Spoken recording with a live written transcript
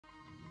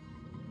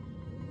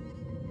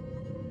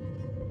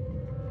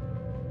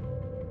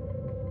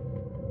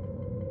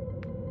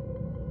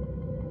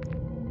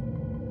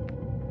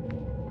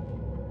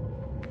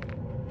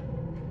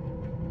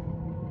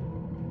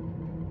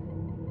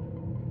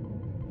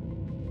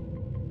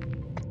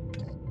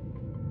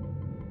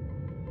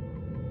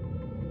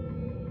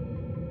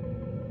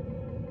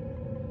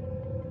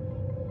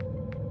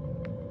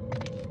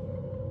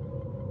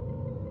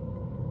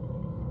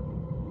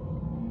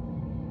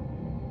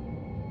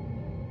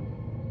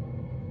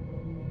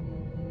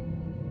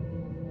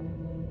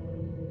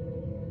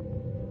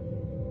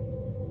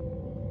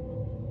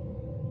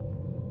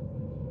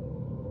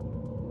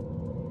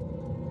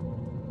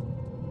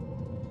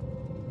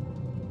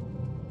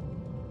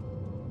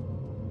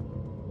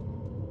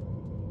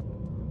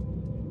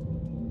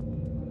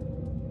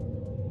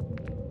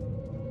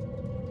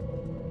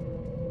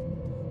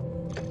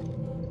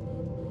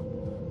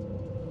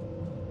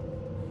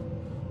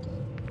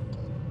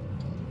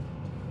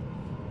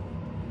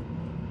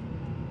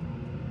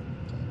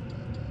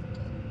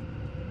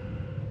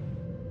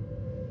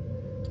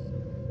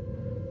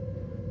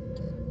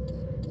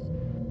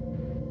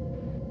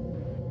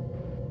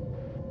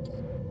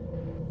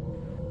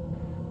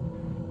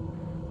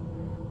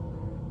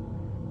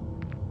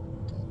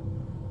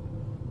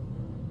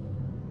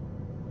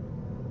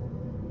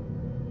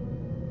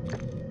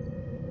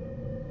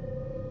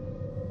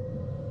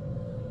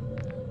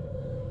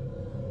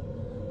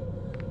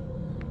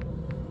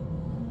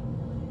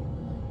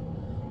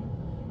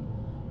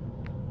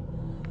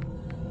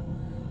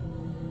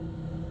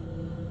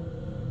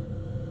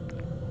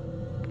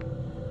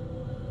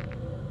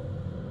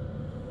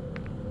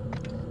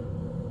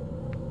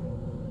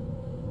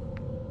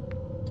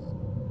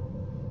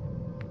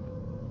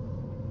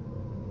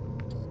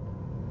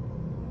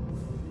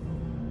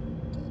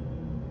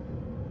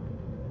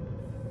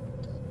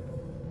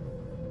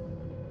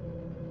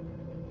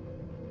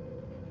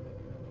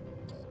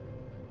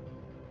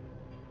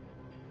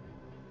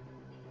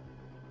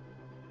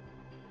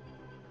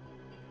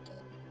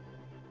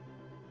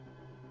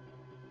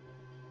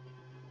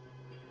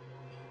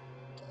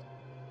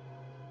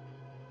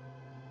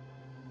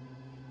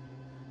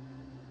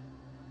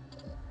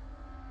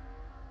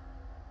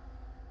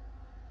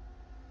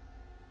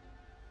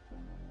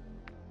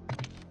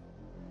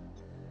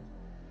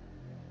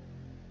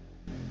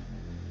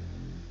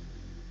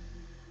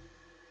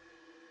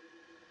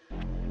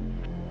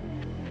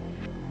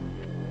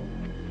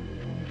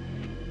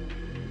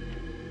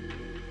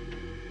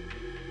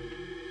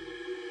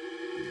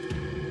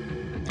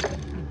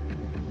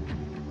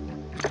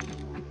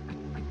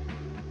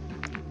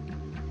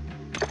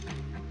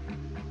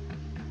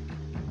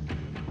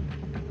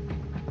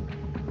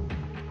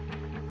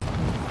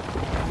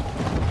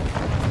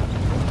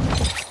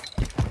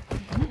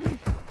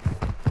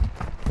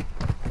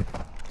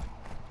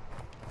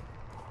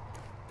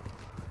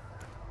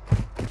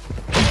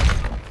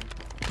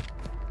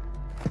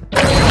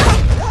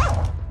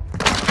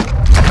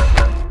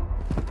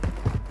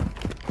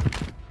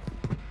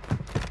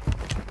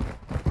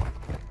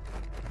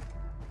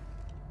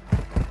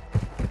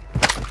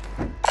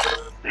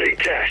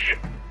cash.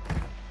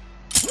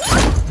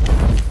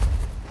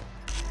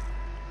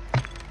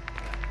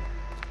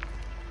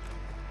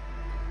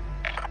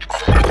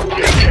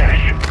 Need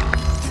cash.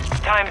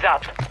 Time's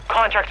up.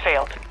 Contract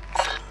failed.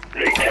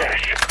 Need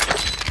cash.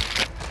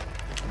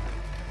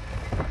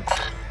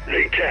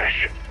 Need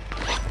cash.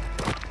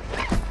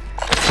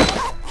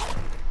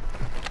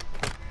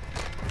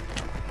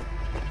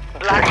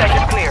 Black site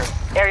is clear.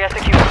 Area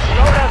secure.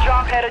 Loadout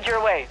drop headed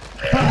your way.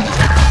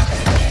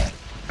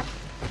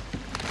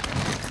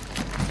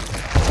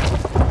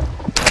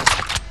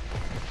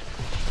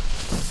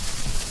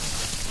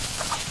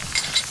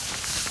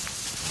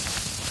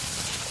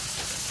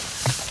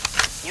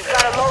 You've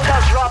got a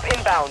loadout drop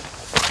inbound.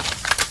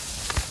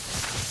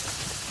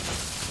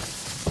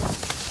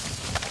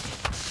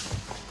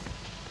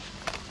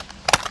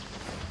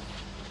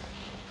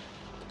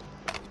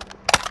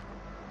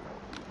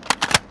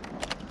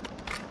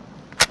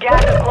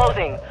 Gas is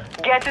closing.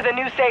 Get to the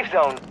new safe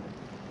zone.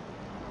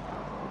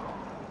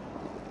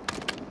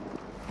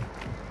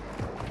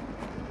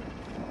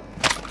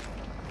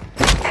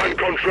 On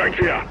contract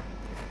here.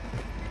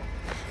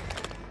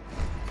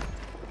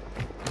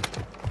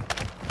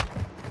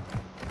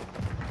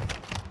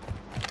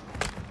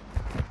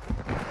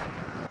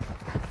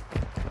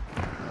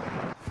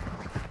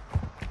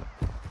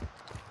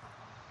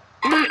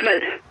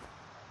 Movement.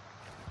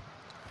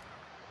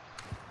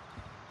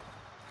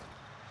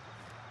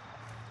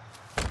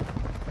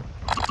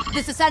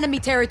 This is enemy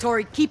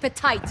territory. Keep it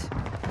tight.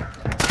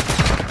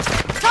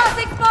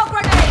 Tossing smoke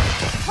grenade!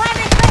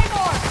 Planting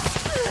claymore!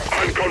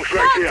 On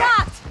contract here.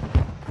 Contact!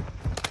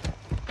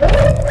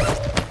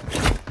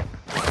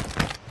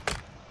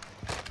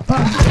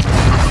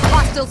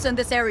 Hostiles in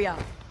this area.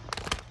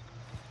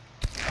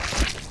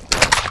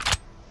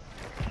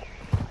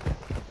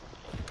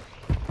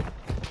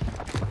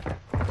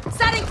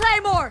 Setting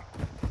claymore!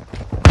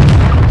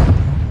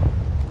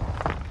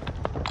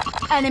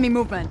 Enemy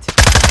movement.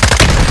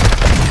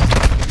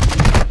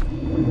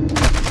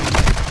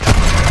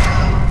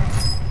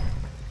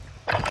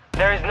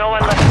 There is no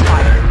one left to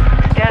fight.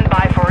 Stand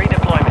by for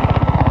redeployment.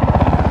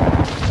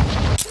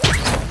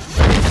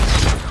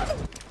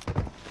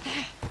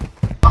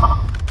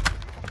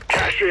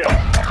 Cash here.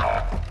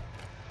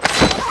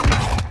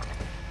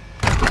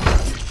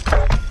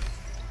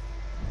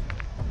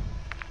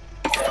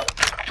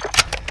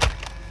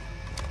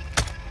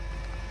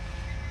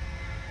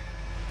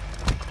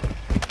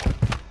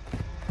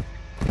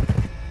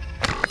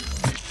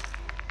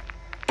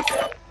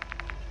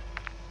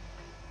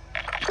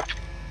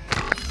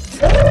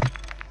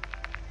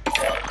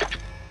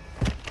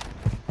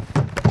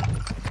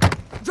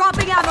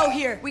 Dropping ammo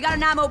here. We got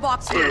an ammo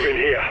box here. Move in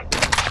here.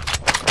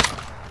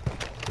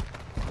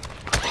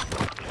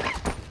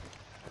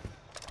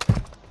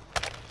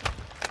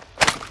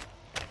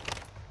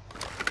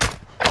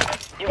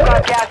 You've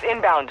got gas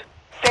inbound.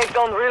 Safe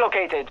zone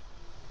relocated.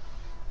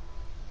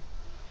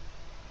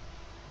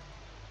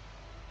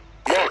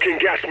 Marking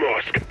gas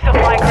mask.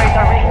 Supply crates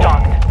are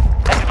restocked.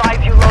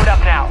 Advise you load up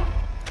now.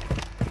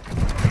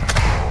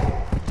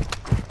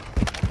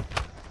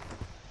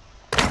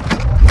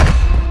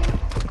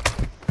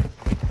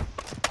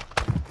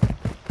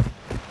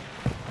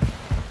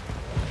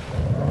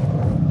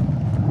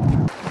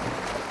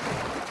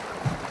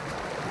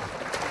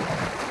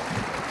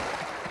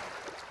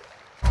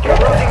 You're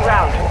losing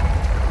ground.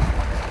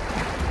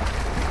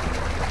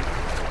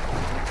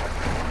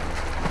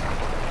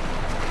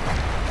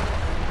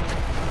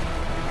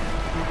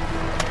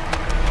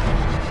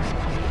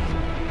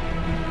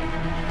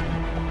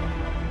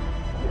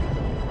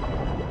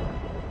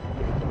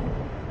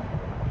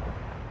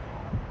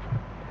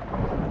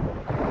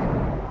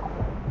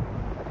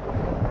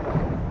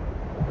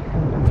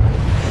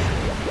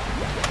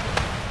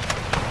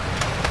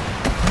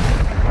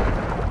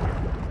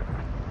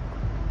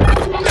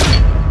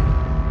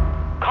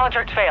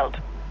 Contract failed.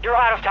 You're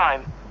out of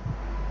time.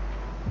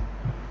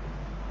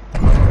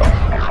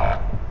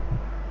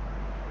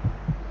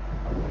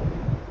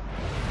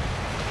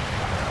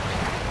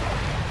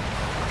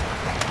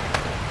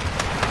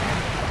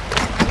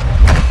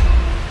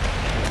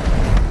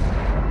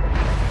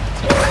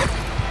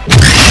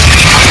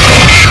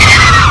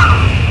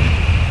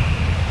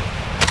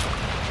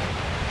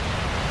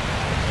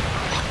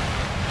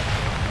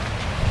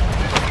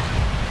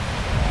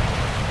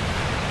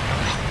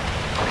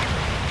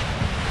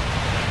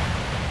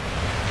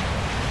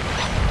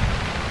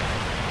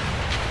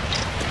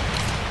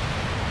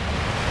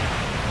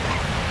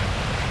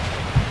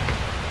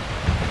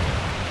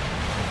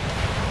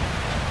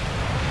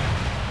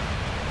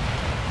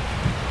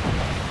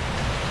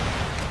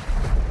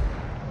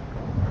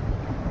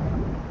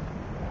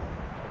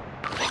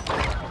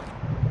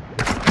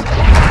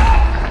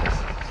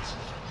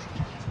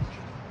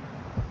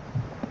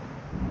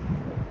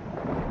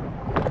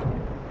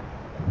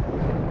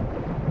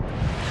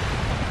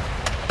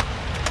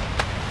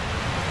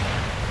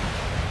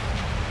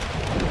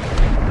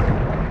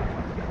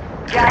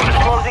 Gas is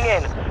closing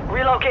in.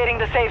 Relocating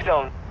the safe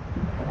zone.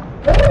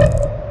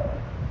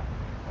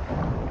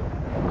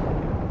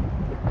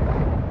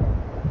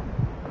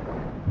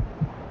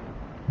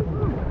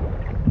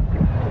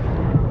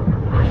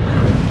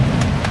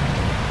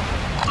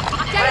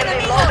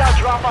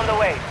 Airdrop on the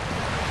way.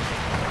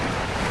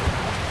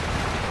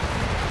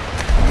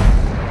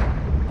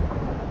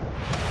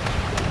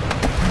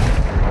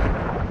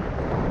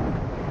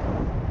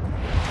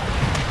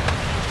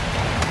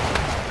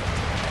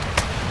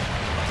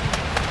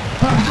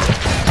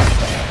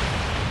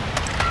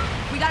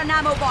 We got an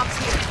ammo box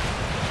here.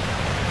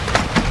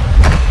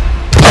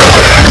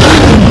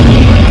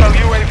 Some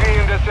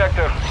UAV in this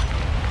sector.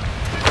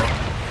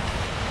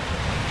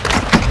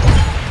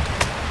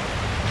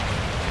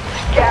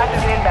 Gas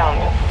is inbound.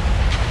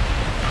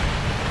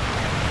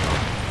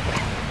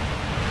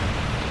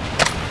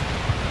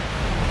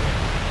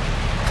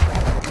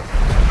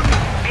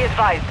 Be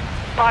advised,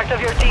 part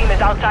of your team is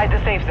outside the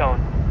safe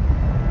zone.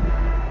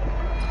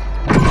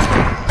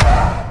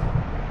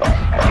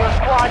 Your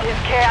squad is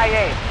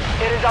KIA.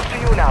 It is up to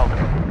you now.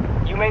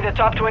 You made the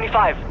top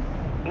 25.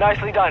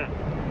 Nicely done.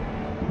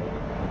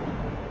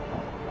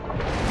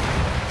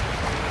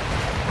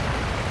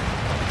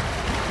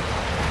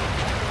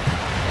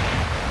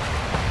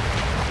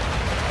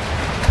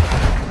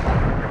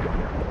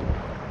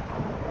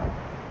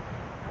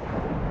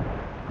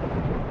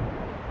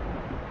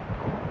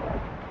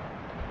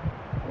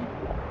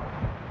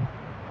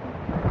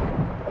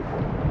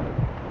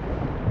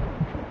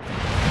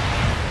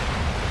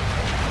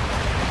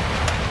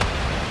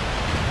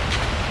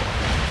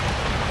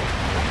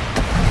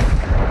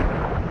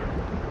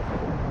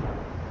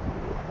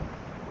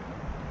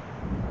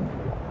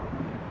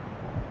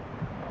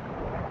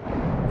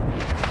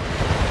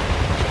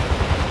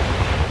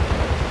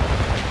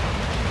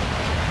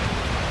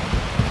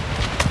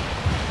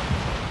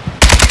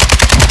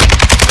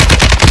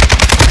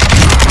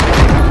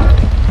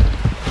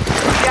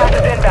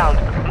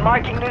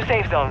 Marking new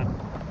safe zone.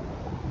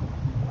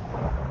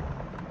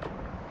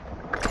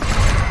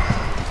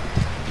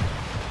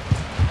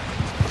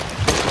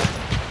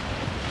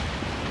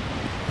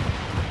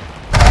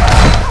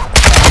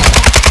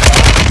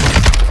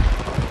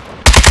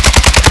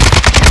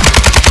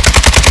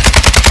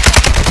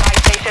 Supply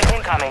station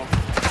incoming.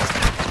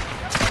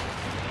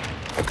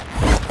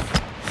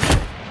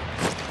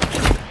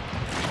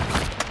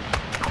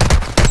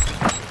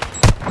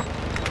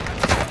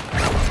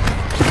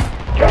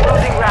 You're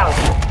losing ground.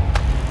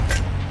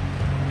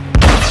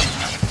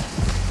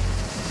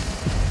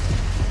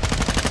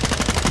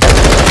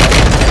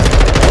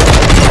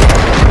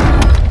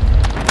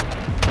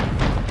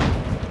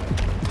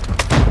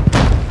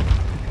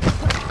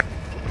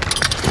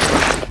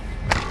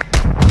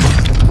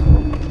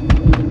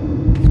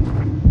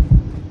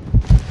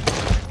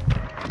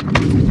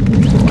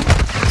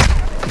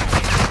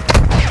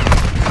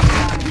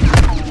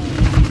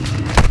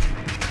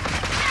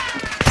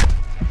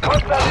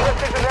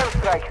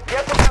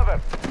 Get the cover.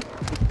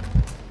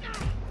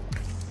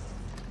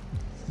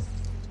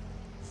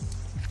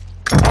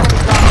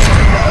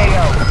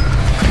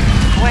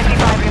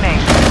 25 remain.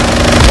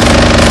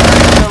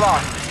 You're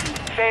lost.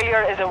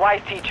 Failure is a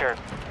wise teacher.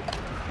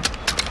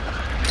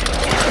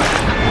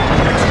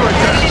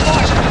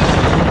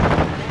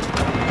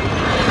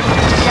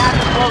 Gas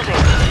is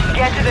closing.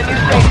 Get to the new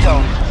safe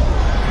zone.